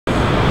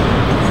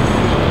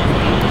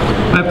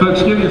Hey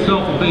folks, give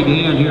yourself a big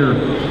hand here.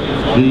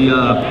 The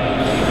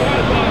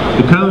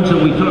cones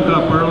that we took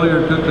up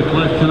earlier, took the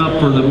collection up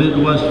for the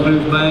Midwest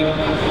Food Bank.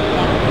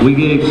 We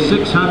gave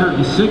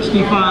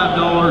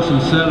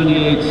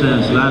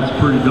 $665.78. That's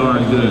pretty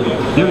darn good.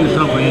 Give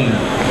yourself a hand.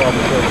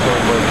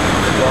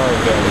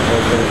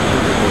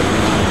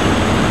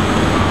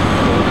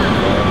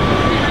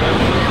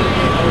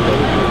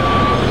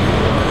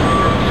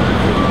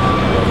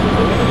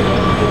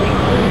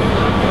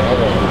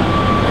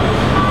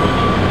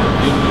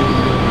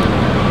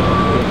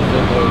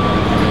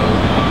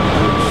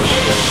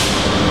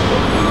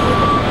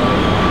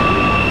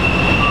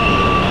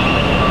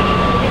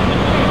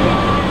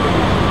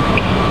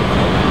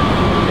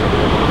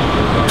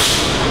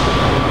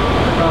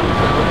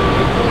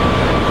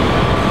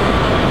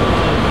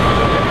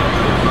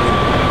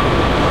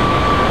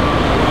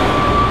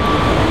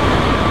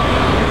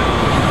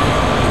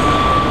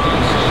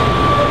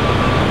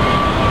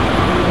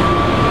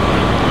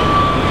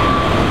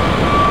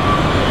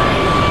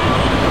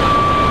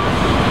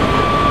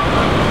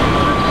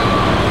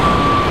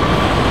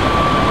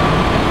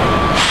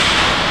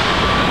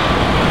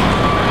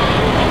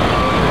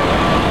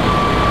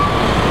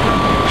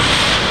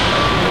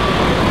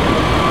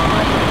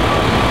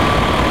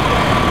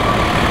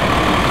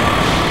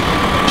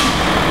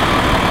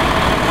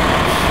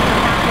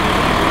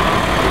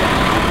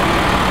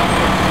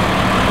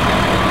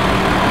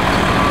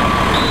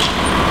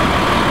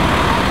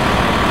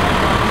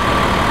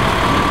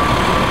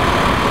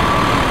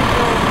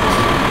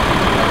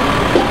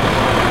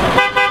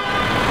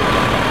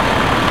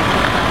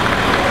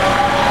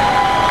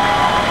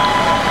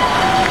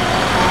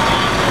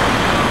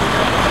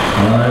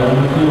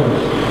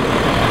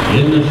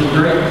 In the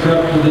straight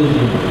truck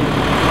division,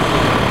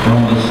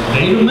 from the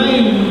state of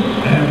Maine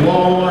and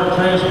Wal-Mart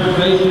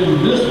Transportation,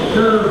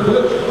 Mr.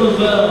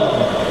 Buzzell.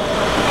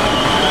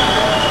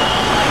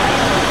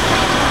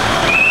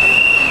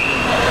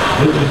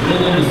 Which has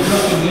been in the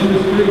trucking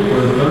industry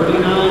for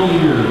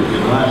 39 years.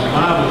 The last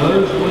 5 of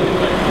those with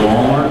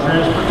Wal-Mart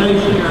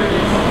Transportation.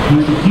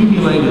 He's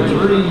accumulated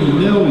 3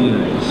 million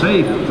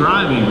safe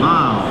driving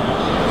miles.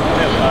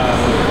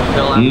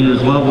 He and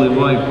his lovely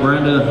wife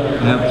Brenda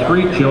have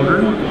 3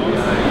 children,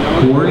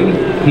 Corey,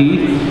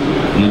 Heath,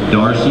 and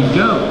Darcy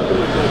Joe.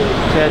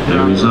 They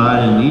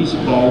reside in East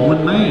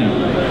Baldwin, Maine.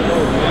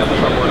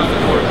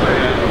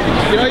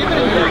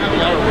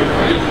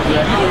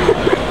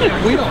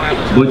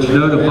 Which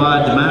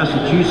notified the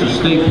Massachusetts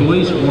State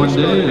Police one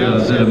day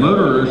that a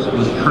motorist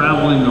was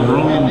traveling the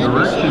wrong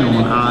direction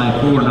on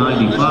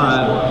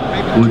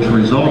I-495, which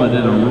resulted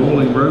in a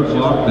rolling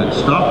roadblock that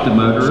stopped the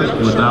motorist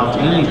without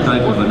any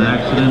type of an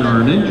accident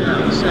or an injury.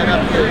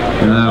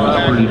 And that was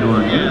pretty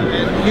darn good.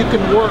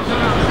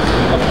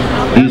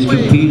 He's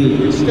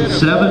competed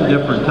 7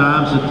 different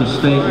times at the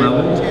state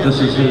level. This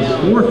is his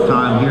 4th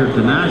time here at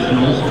the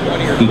Nationals.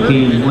 He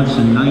came once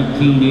in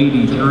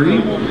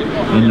 1983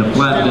 in the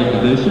flatbed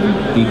division.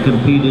 He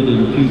competed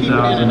in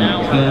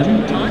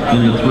 2010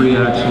 in the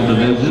 3-axle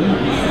division,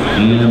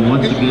 and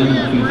once again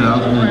in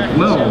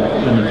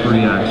 2012 in the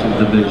 3-axle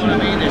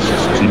division.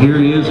 And here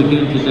he is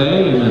again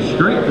today in the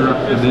straight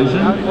truck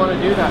division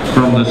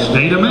from the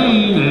state of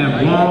Maine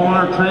and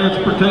Wal-Mart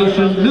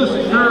Transportation,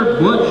 Mr.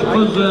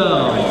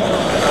 Buzzell.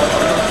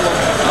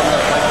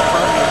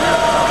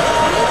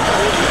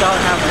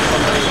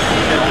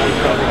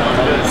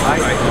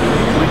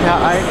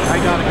 I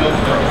gotta go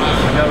for it.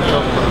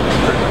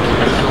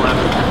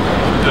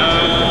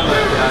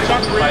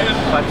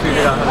 I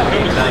figured out how to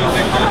do that.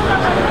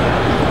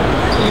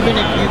 Even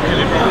if you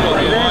can pull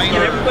a line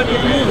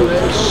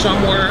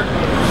somewhere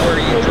where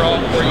you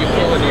drop, where you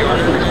pull in the yard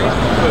every day,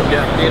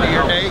 at the end of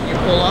your day, you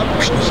pull up,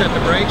 set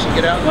the brakes, and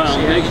get out and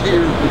see how you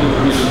did.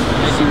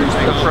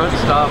 The front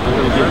stop's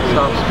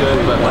good,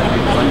 but like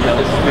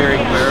the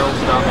disappearing barrel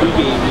stop he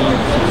gave me.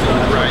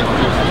 Right.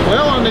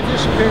 Well, on the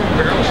disappearing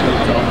barrel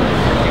stop,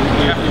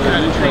 you have to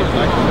kind of treat it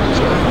like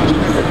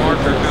a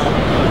marker,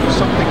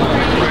 something on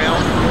the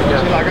ground.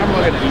 See, like I'm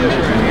looking at this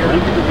right here.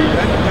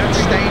 That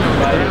stain on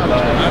the ground is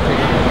nothing.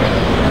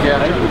 Yeah,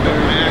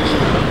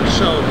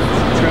 so,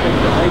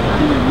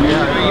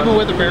 even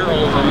with the barrel,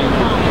 I mean,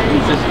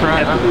 just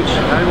try. I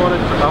want to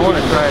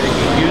try it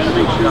again.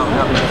 Usually, you don't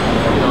have,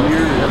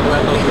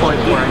 at those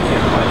points where I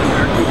can't fight.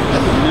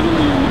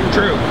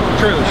 True.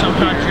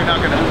 Sometimes you're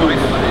not going to fight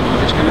it, but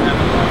you're just going to have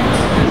to.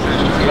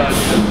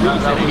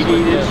 He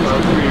needed to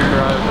rear.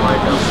 I was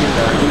like, I'll see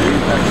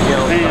that.